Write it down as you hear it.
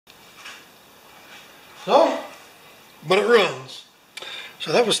So, but it runs.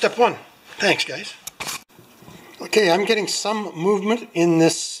 So that was step one. Thanks, guys. Okay, I'm getting some movement in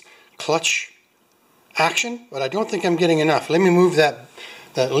this clutch action, but I don't think I'm getting enough. Let me move that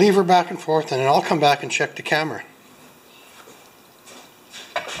lever back and forth, and then I'll come back and check the camera.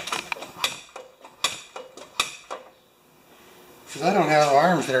 Because I don't have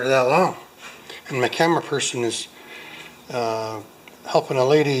arms that are that long. And my camera person is helping a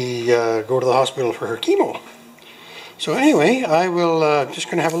lady go to the hospital for her chemo. So anyway, I will just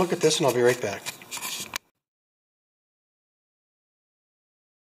going to have a look at this and I'll be right back.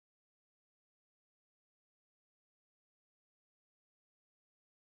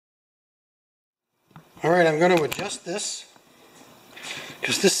 Alright, I'm going to adjust this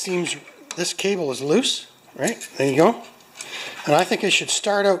because this cable is loose, right? There you go. And I think it should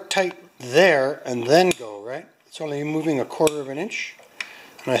start out tight there and then go, right? It's only moving 1/4 of an inch.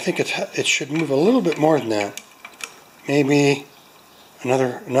 And I think it should move a little bit more than that. Maybe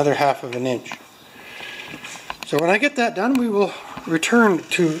another 1/2 of an inch. So when I get that done, we will return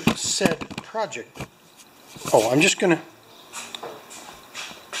to said project. Oh, I'm just going to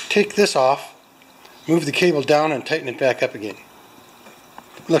take this off, move the cable down and tighten it back up again.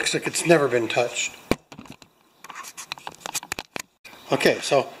 Looks like it's never been touched. Okay,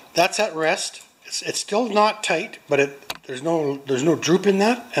 so that's at rest. It's still not tight, but there's no droop in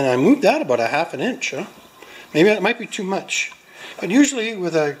that, and I moved that about 1/2 inch. Huh? Maybe that might be too much. But usually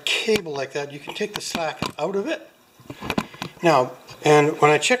with a cable like that, you can take the slack out of it. Now, and when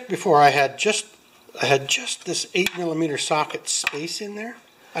I checked before, I had just this 8mm socket space in there.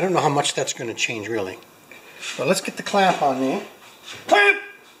 I don't know how much that's going to change really. So let's get the clamp on there. Clamp!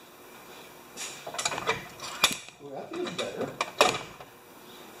 Ooh, that feels better.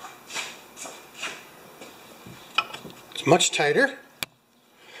 It's much tighter.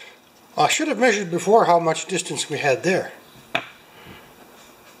 I should have measured before how much distance we had there.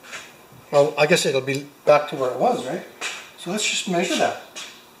 Well, I guess it'll be back to where it was, right? So let's just measure that.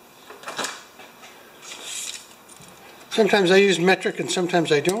 Sometimes I use metric and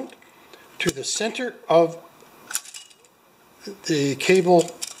sometimes I don't. To the center of the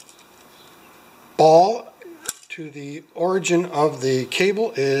cable ball to the origin of the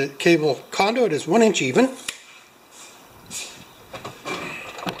cable conduit is 1 inch even.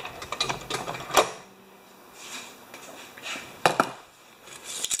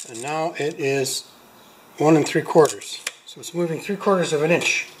 And now it is 1 3/4. So it's moving 3/4 of an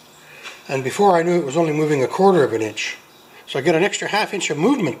inch. And before I knew it was only moving 1/4 of an inch. So I get an extra 1/2 inch of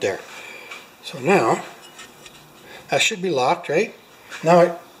movement there. So now, that should be locked, right?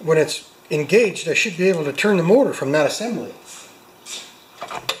 Now when it's engaged, I should be able to turn the motor from that assembly.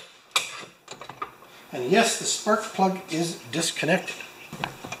 And yes, the spark plug is disconnected.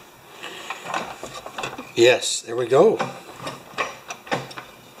 Yes, there we go.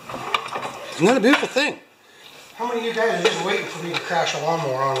 Isn't that a beautiful thing? How many of you guys are just waiting for me to crash a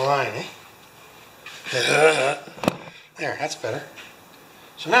lawnmower online, eh? There, that's better.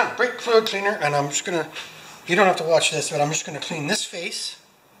 So now, brake fluid cleaner, and I'm just gonna, you don't have to watch this, but I'm just gonna clean this face.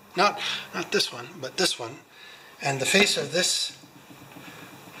 Not this one, but this one. And the face of this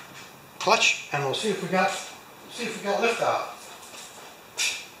clutch, and we'll see if we got lift off.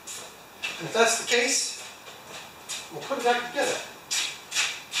 And if that's the case, we'll put it back together.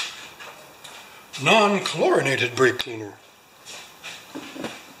 Non-chlorinated brake cleaner.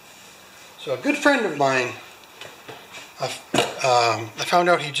 So a good friend of mine, I found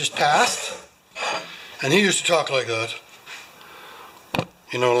out he just passed, and he used to talk like that.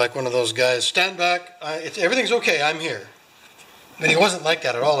 You know, like one of those guys, stand back, everything's okay, I'm here. But he wasn't like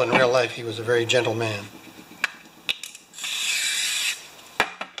that at all in real life. He was a very gentle man.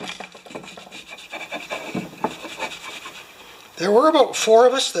 There were about 4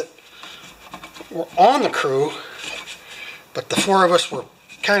 of us that were on the crew, but the 4 of us were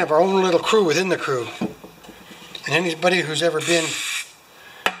kind of our own little crew within the crew. And anybody who's ever been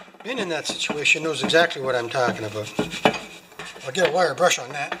in that situation knows exactly what I'm talking about. I'll get a wire brush on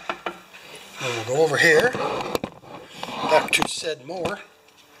that. And we'll go over here, back to said mower.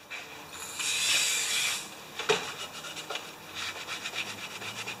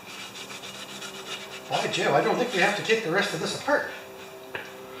 Why, Joe, I don't think we have to take the rest of this apart.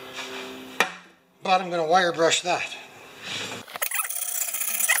 But I'm going to wire brush that.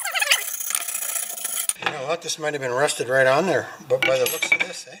 You know what, this might have been rusted right on there, but by the looks of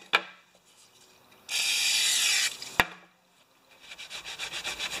this, eh?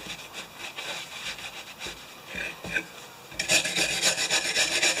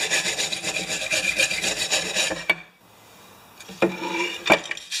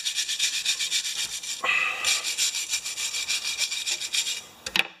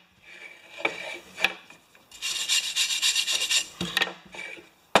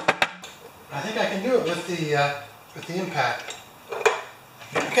 the impact.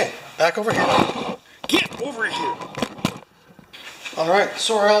 Okay, back over here. Get over here. All right,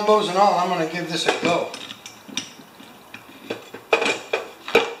 sore elbows and all, I'm going to give this a go.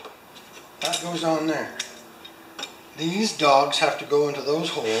 That goes on there. These dogs have to go into those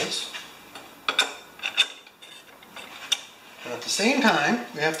holes. And at the same time,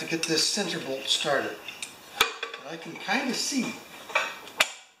 we have to get this center bolt started. But I can kind of see.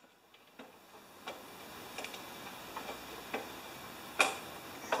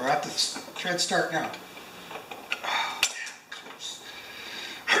 We're at the thread start now.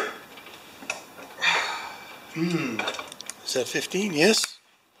 Is that 15? Yes.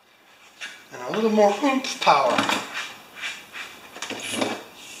 And a little more oomph power.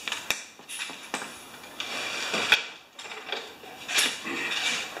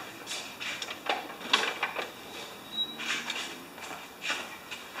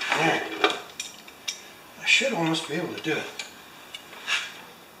 There. I should almost be able to do it.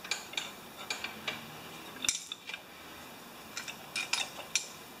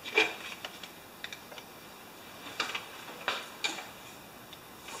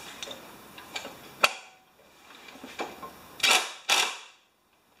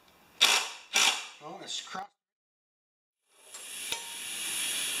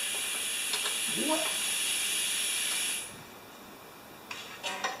 What?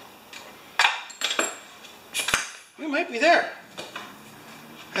 We might be there.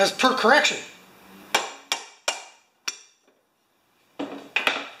 As per correction.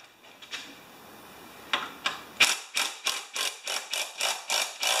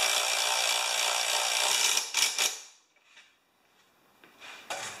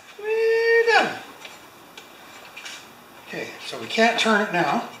 We're done. Okay, so we can't turn it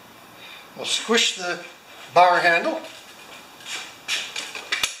now. We'll squish the bar handle.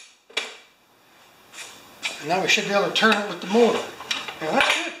 And now we should be able to turn it with the motor. Yeah,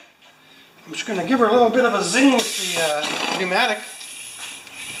 that's good. I'm just going to give her a little bit of a zing with the pneumatic.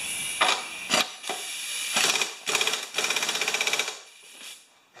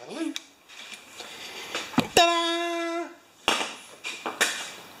 Ta-da!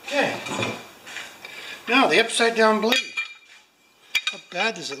 Okay. Now the upside down blade. How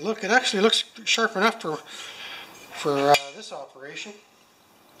bad does it look? It actually looks sharp enough for this operation.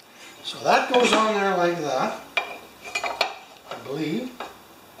 So that goes on there like that, I believe.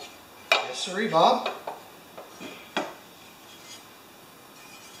 Yes, sirree, Bob.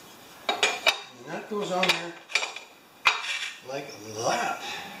 And that goes on there like that.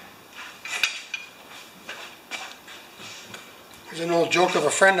 Here's an old joke of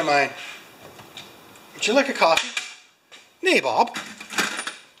a friend of mine. Would you like a coffee? Nay, Bob.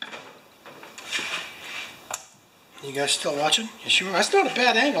 You guys still watching? You sure? That's not a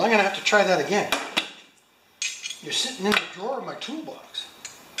bad angle. I'm going to have to try that again. You're sitting in the drawer of my toolbox.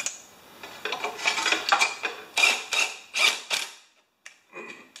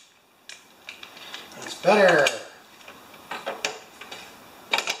 That's better.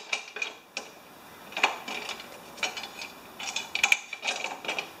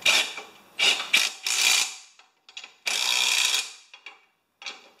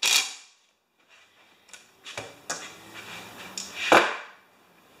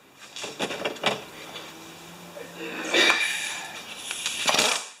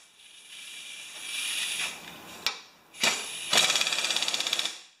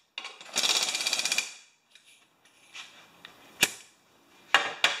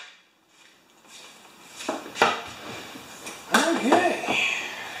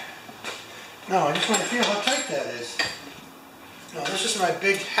 Now I just want to feel how tight that is. Now this is my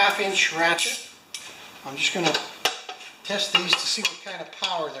big 1/2-inch ratchet. I'm just going to test these to see what kind of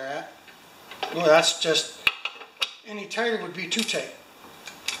power they're at. Oh, that's just, any tighter would be too tight.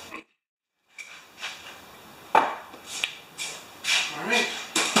 Alright.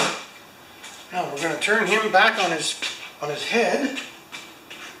 Now we're going to turn him back on his head.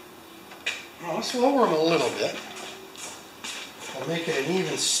 Well, let's lower him a little bit. We'll make it an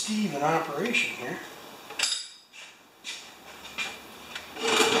even Steven operation here.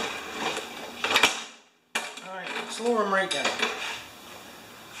 Alright, let's lower him right down.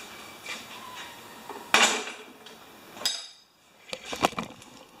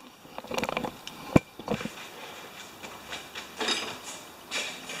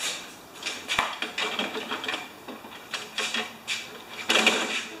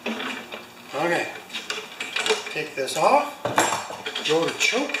 Okay, take this off. Go to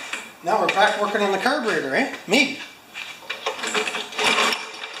choke. Now we're back working on the carburetor, eh? Maybe.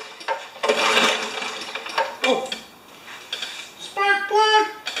 Oh, spark plug!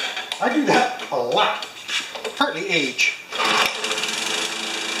 I do that a lot.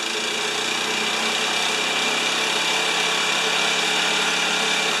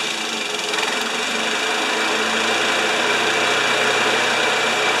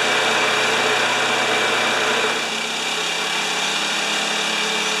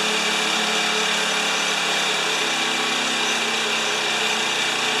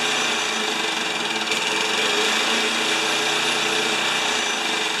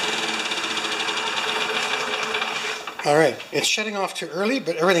 It's shutting off too early,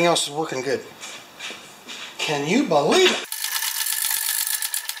 but everything else is working good. Can you believe it?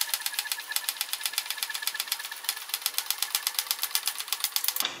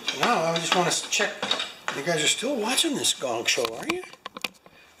 Now I just want to check. You guys are still watching this gong show, are you?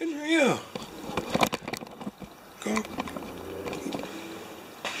 Good for you. Go.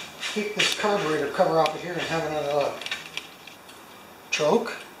 Take this carburetor cover off of here and have another look.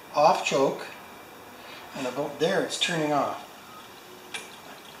 Choke, off choke, and about there it's turning off.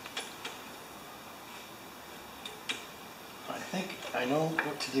 I think I know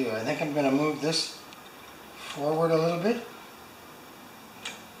what to do. I think I'm going to move this forward a little bit.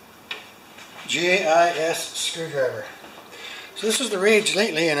 GIS screwdriver. So this is the rage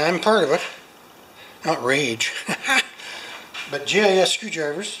lately, and I'm part of it. Not rage, but GIS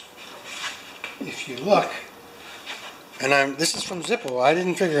screwdrivers. If you look, and this is from Zippo. I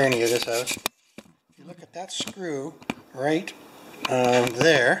didn't figure any of this out. If you look at that screw right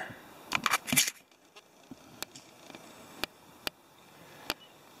there.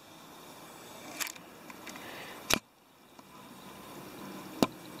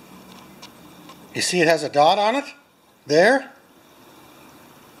 You see it has a dot on it? There?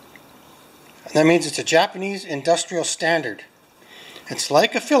 And that means it's a Japanese industrial standard. It's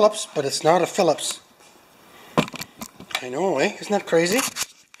like a Phillips, but it's not a Phillips. I know, eh? Isn't that crazy?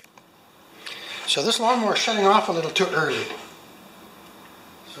 So this lawnmower is shutting off a little too early.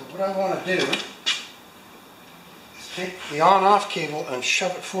 So what I want to do is take the on-off cable and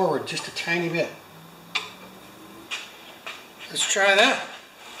shove it forward just a tiny bit. Let's try that.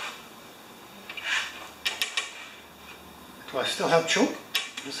 Do I still have choke?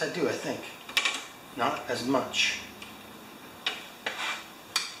 Yes, I do, I think. Not as much.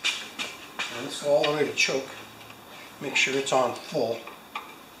 And let's go all the way to choke. Make sure it's on full.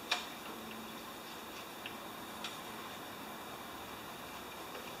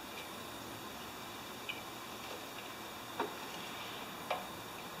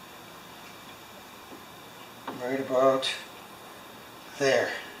 Right about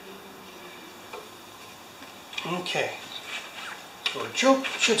there. Okay. So the choke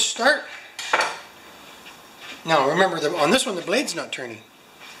should start. Now remember, on this one the blade's not turning.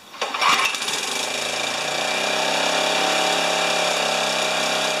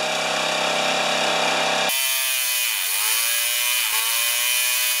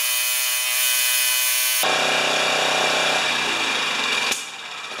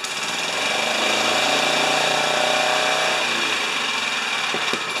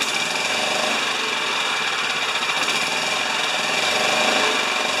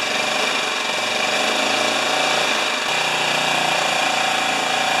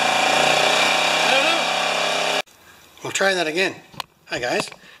 We'll try that again. Hi guys.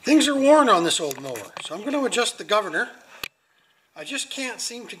 Things are worn on this old mower, so I'm going to adjust the governor. I just can't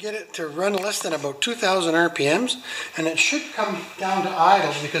seem to get it to run less than about 2,000 RPMs, and it should come down to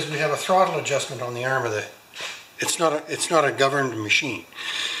idle because we have a throttle adjustment on the arm of the. It's not a governed machine,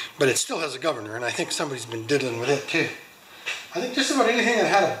 but it still has a governor, and I think somebody's been diddling with it too. I think just about anything that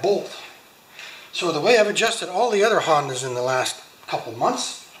had a bolt. So the way I've adjusted all the other Hondas in the last couple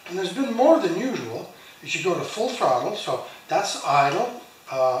months, and there's been more than usual. You should go to full throttle, so that's idle,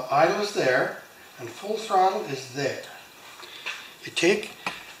 idle is there, and full throttle is there. You take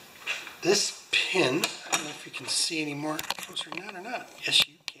this pin, I don't know if you can see any more closer than that or not. Yes,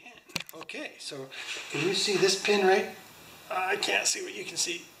 you can. Okay, so can you see this pin right? I can't see what you can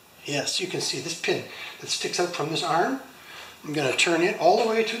see. Yes, you can see this pin that sticks out from this arm. I'm going to turn it all the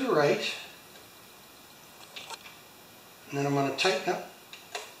way to the right, and then I'm going to tighten up,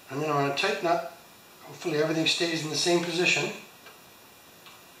 and then I'm going to tighten up. Hopefully everything stays in the same position.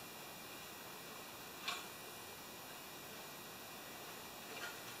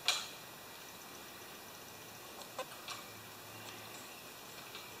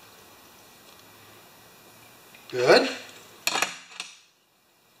 Good.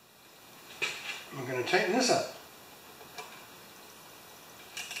 I'm going to tighten this up.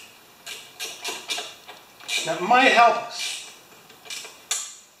 That might help us.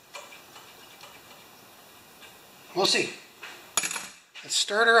 We'll see. Let's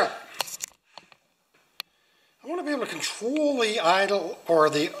start her up. I want to be able to control the idle or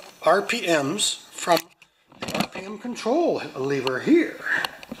the RPMs from the RPM control lever here.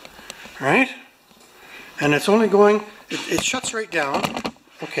 Right? And it's only going, it shuts right down.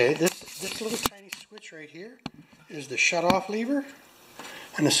 Okay, this little tiny switch right here is the shut off lever.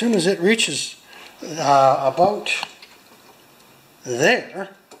 And as soon as it reaches about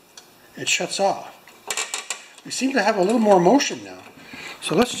there, it shuts off. We seem to have a little more motion now.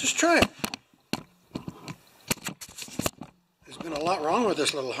 So let's just try it. lot wrong with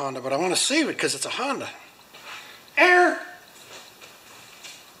this little Honda, but I want to save it because it's a Honda. Air!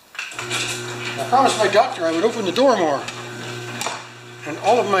 I promised my doctor I would open the door more. And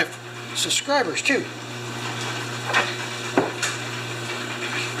all of my subscribers too.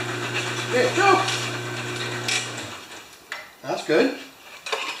 There you go. That's good.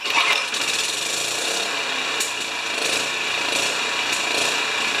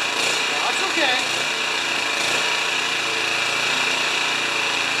 That's okay.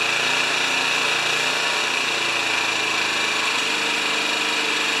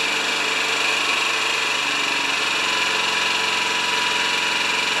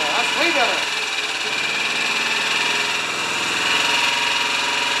 Oh, that's way better.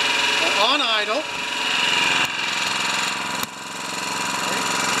 On idle.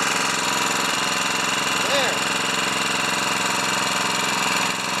 There.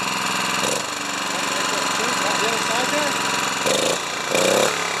 The other side there.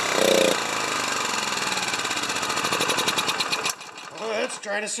 Oh, let's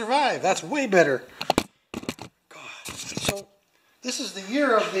try to survive. That's way better. God. So this is the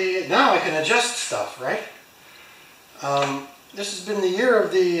year of the. Now I can adjust stuff, right? This has been the year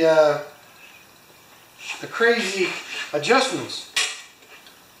of the crazy adjustments.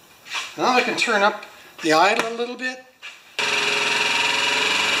 Now I can turn up the idle a little bit.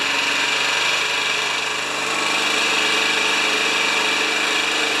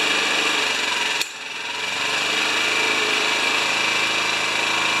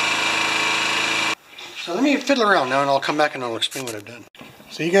 So let me fiddle around now and I'll come back and I'll explain what I've done.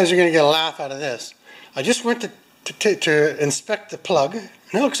 So you guys are going to get a laugh out of this. I just went to inspect the plug and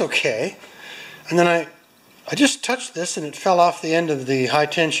it looks okay. And then I just touched this and it fell off the end of the high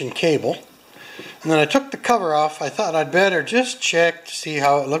tension cable. And then I took the cover off. I thought I'd better just check to see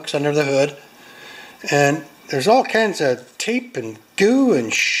how it looks under the hood. And there's all kinds of tape and goo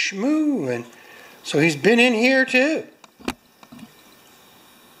and schmoo, and so he's been in here too.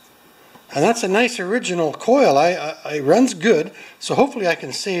 And that's a nice original coil. It runs good, so hopefully I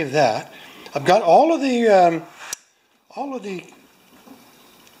can save that. I've got all of the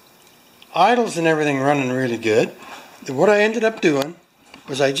idles and everything running really good. What I ended up doing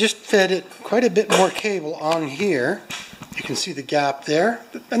was I just fed it quite a bit more cable on here. You can see the gap there,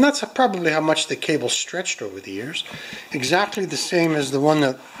 and that's probably how much the cable stretched over the years. Exactly the same as the one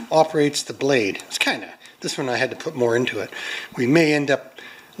that operates the blade. It's kind of, this one I had to put more into it. We may end up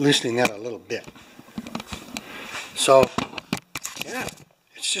loosening that a little bit. So, yeah,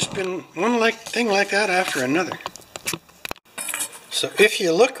 it's just been one thing like that after another. So if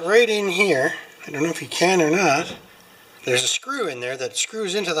you look right in here, I don't know if you can or not, there's a screw in there that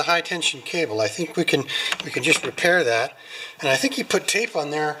screws into the high tension cable. I think we can just repair that. And I think he put tape on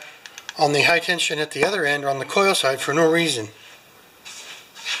there on the high tension at the other end on the coil side for no reason.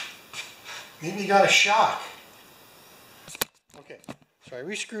 Maybe he got a shock. Okay, so I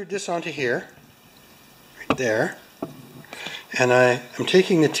re-screwed this onto here, right there. And I'm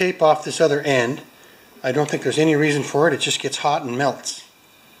taking the tape off this other end. I don't think there's any reason for it. It just gets hot and melts.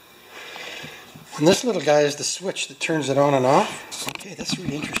 And this little guy is the switch that turns it on and off. Okay, that's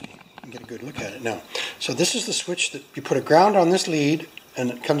really interesting. You can get a good look at it now. So this is the switch that you put a ground on this lead and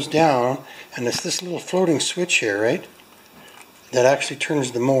it comes down, and it's this little floating switch here, right? That actually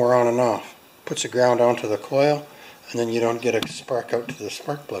turns the mower on and off. Puts a ground onto the coil, and then you don't get a spark out to the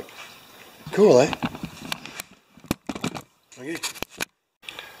spark plug. Cool, eh? Okay.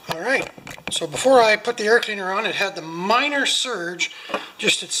 Alright, so before I put the air cleaner on, it had the minor surge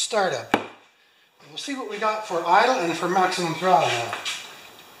just at startup. We'll see what we got for idle and for maximum throttle now.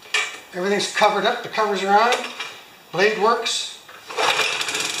 Everything's covered up, the covers are on, blade works.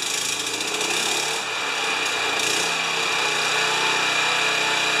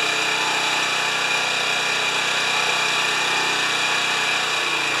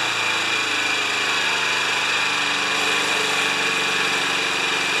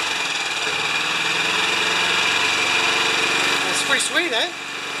 That's pretty sweet, eh?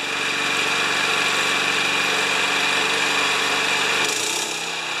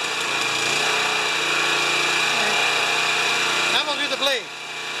 Blade.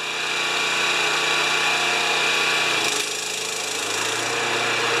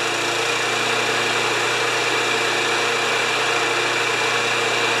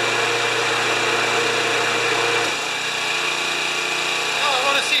 Now I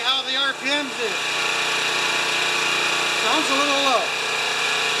want to see how the RPMs is. Sounds a little low.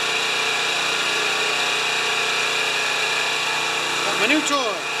 Got my new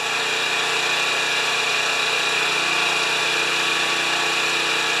toy.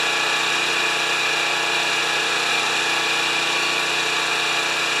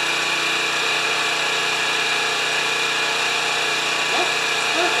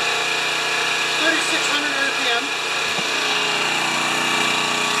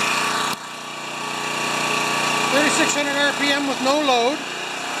 RPM with no load.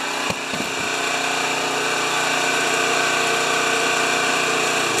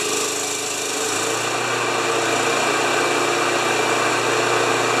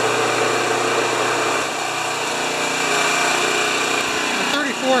 And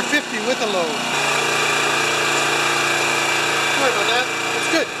 3450 with a load. Sorry about that. It's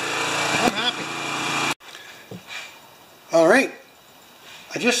good. I'm happy. All right.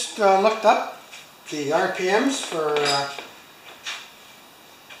 I just looked up the RPMs for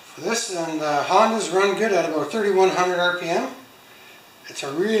this, and Honda's run good at about 3100 RPM. It's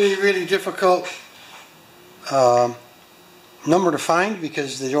a really, really difficult number to find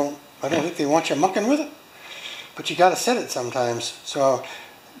because I don't think they want you mucking with it. But you got to set it sometimes. So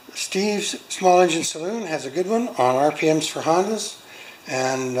Steve's Small Engine Saloon has a good one on RPMs for Hondas.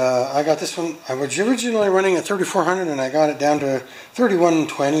 And I got this one. I was originally running at 3400 and I got it down to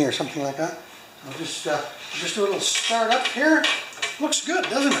 3120 or something like that. I'll just do a little start up here. Looks good,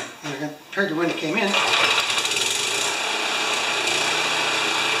 doesn't it? Compared to when it came in.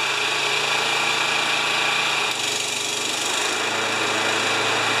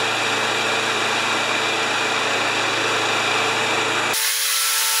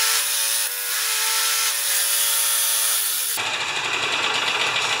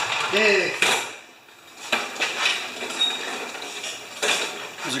 Yay.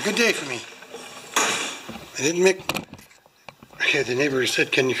 It was a good day for me. I didn't make... Okay, the neighbor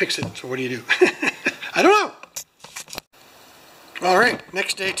said, can you fix it? So what do you do? I don't know. Alright,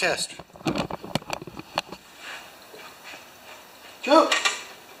 next day test. Go.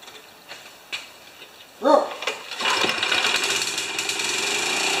 Roll.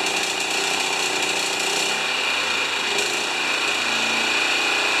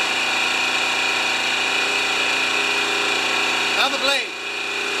 Now the blade.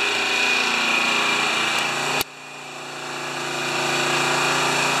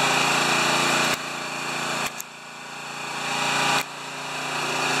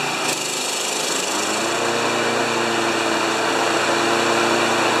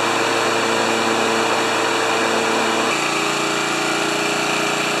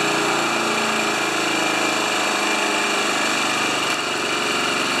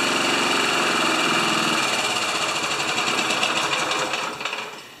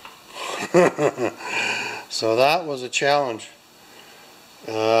 So that was a challenge.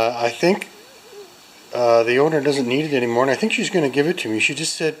 I think the owner doesn't need it anymore, and I think she's going to give it to me. She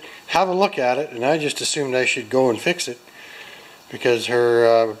just said, have a look at it, and I just assumed I should go and fix it because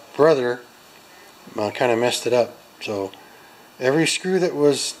her brother kind of messed it up. So every screw that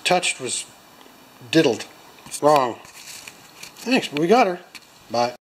was touched was diddled. It's wrong. Thanks, but we got her. Bye.